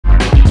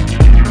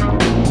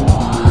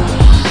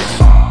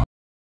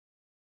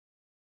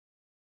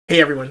Hey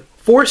everyone,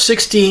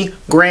 460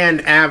 Grand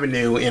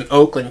Avenue in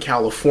Oakland,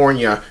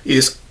 California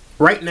is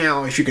right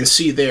now, as you can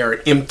see there,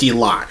 an empty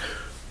lot.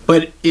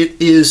 But it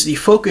is the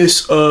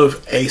focus of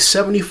a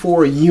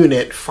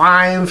 74-unit,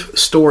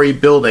 5-story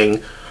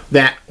building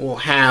that will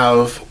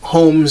have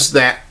homes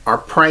that are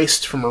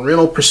priced from a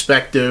rental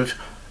perspective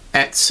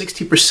at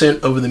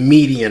 60% over the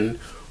median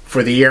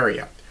for the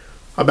area.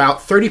 About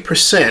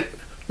 30%,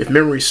 if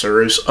memory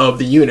serves, of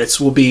the units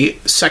will be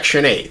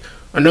Section 8.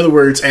 In other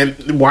words,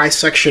 and why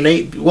Section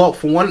 8? Well,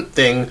 for one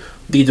thing,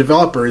 the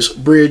developers,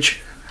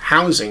 Bridge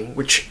Housing,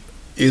 which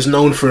is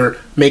known for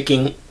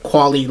making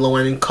quality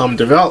low-income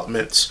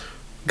developments,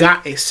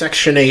 got a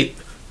Section 8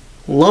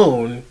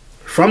 loan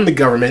from the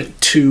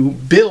government to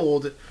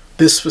build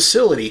this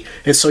facility.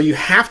 And so you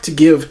have to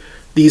give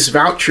these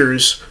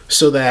vouchers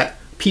so that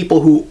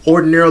people who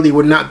ordinarily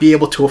would not be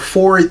able to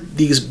afford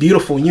these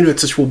beautiful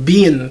units, which will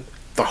be in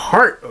the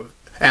heart of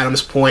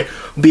Adams Point,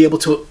 will be able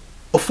to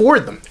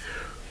afford them.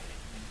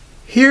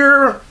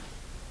 Here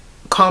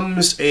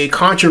comes a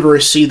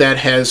controversy that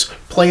has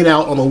played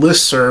out on the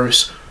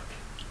listservs,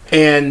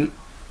 and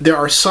there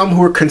are some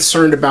who are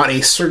concerned about a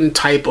certain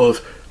type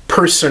of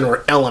person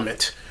or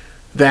element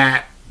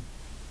that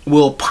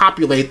will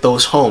populate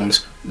those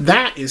homes.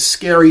 That is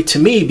scary to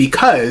me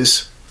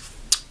because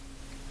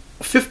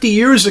 50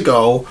 years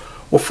ago,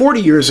 or 40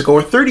 years ago,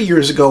 or 30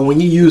 years ago,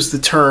 when you use the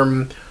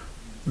term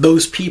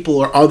those people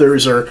or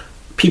others or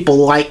people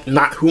like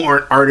not who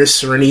aren't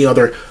artists or any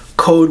other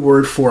code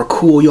word for a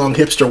cool young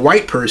hipster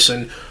white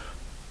person,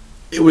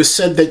 it was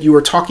said that you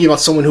were talking about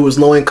someone who was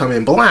low income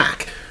and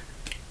black.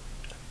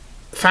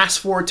 Fast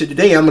forward to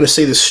today, I'm going to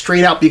say this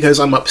straight out because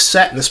I'm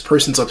upset and this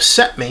person's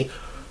upset me.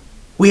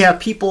 We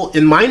have people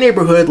in my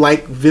neighborhood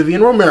like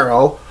Vivian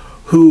Romero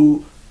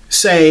who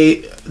say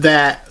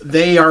that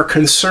they are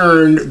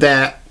concerned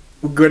that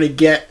we're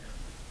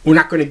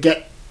not going to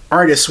get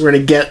artists, we're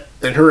going to get,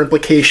 and her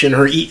implication,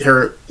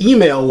 her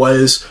email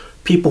was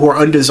people who are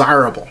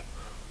undesirable.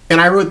 And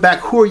I wrote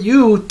back, who are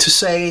you to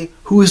say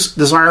who's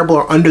desirable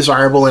or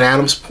undesirable in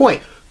Adams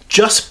Point?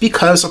 Just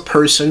because a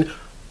person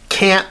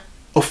can't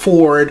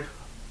afford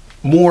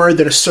more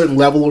than a certain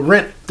level of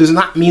rent does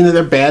not mean that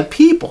they're bad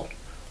people.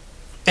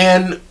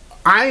 And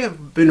I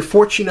have been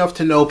fortunate enough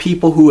to know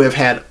people who have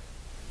had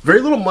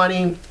very little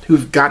money,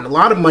 who've gotten a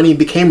lot of money and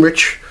became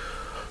rich,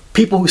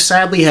 people who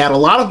sadly had a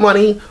lot of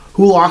money,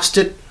 who lost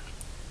it,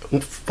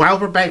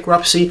 filed for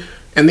bankruptcy,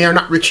 and they are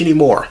not rich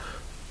anymore.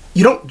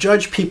 You don't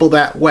judge people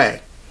that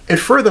way. And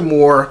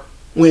furthermore,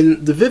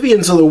 when the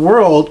Vivians of the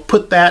world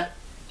put that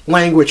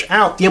language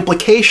out, the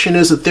implication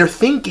is that they're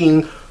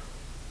thinking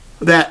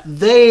that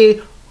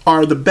they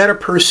are the better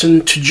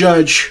person to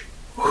judge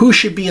who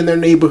should be in their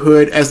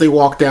neighborhood as they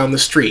walk down the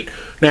street.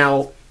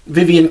 Now,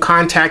 Vivian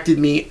contacted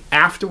me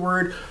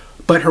afterward,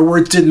 but her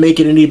words didn't make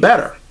it any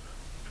better.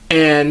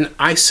 And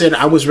I said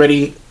I was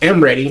ready,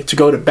 am ready to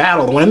go to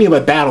battle. And what I mean by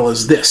battle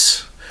is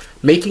this: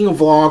 making a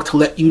vlog to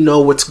let you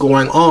know what's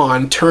going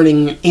on,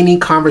 turning any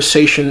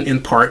conversation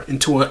in part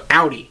into an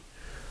outie.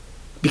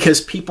 Because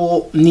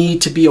people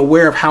need to be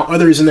aware of how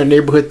others in their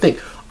neighborhood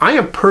think. I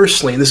am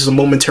personally, and this is a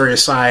momentary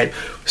aside,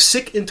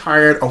 sick and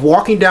tired of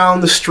walking down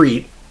the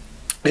street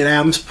in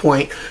Adams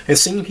Point and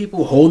seeing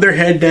people hold their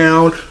head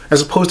down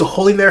as opposed to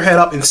holding their head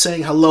up and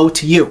saying hello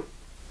to you.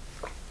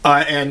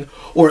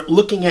 Or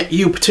looking at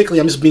you, particularly,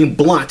 I'm just being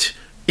blunt,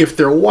 if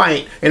they're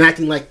white, and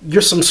acting like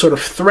you're some sort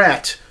of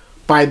threat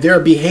by their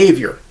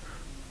behavior.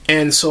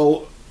 And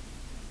so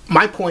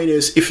my point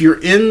is, if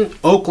you're in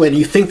Oakland and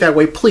you think that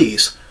way,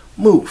 please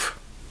move.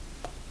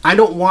 I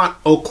don't want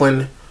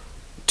Oakland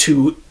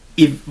to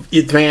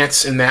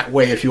advance in that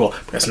way, if you will.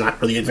 That's not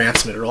really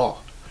advancement at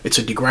all. It's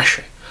a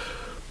digression.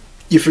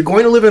 If you're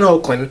going to live in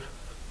Oakland,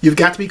 you've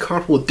got to be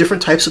comfortable with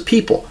different types of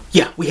people.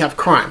 Yeah, we have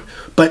crime,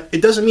 but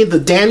it doesn't mean the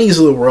Dannys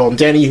of the world, and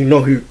Danny, you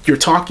know who you're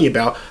talking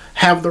about,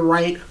 have the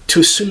right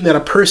to assume that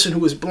a person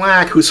who is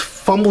black, who's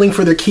fumbling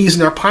for their keys in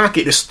their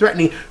pocket, is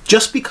threatening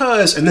just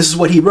because, and this is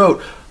what he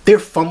wrote, they're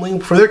fumbling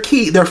for their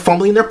key, they're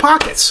fumbling their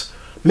pockets.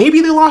 Maybe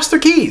they lost their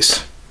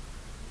keys.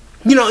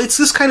 You know, it's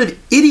this kind of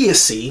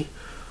idiocy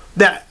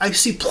that I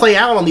see play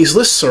out on these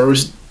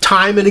listservs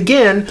time and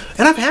again,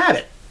 and I've had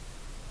it.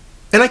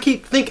 And I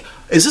keep thinking,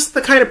 is this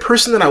the kind of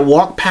person that I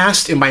walk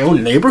past in my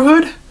own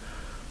neighborhood?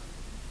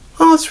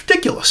 Oh, it's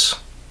ridiculous.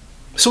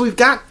 So we've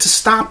got to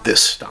stop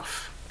this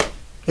stuff.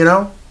 You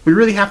know, we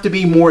really have to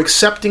be more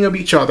accepting of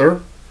each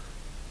other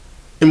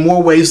in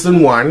more ways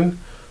than one.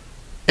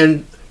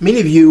 And many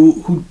of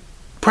you who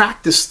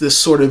practice this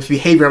sort of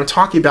behavior I'm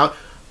talking about,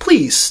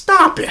 please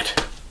stop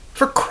it.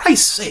 For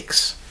Christ's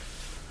sakes.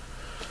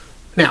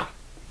 Now,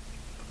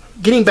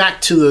 getting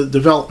back to the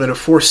development of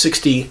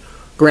 460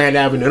 Grand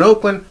Avenue in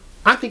Oakland,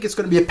 I think it's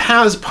going to be a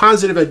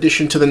positive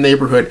addition to the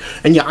neighborhood.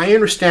 And yeah, I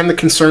understand the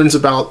concerns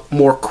about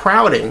more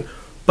crowding,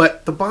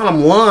 but the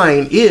bottom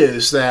line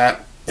is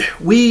that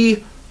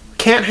we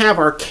can't have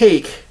our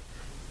cake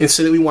and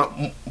say that we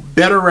want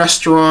better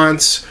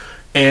restaurants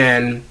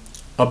and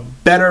a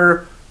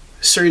better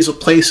series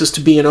of places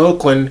to be in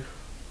Oakland,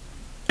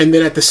 and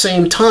then at the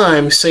same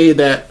time say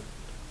that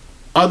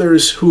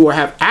others who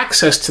have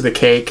access to the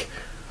cake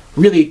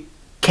really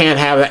can't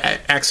have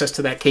access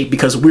to that cake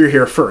because we're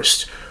here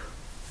first.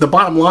 The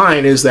bottom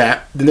line is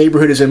that the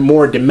neighborhood is in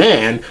more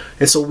demand,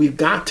 and so what we've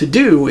got to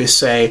do is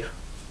say,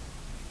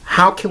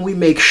 how can we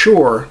make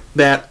sure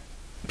that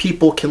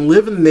people can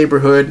live in the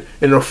neighborhood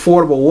in an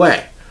affordable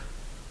way?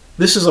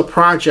 This is a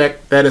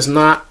project that is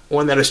not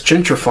one that is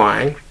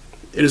gentrifying.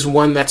 It is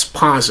one that's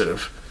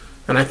positive,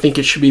 and I think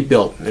it should be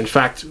built. In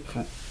fact,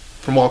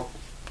 from all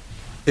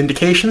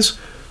indications,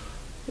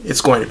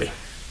 it's going to be.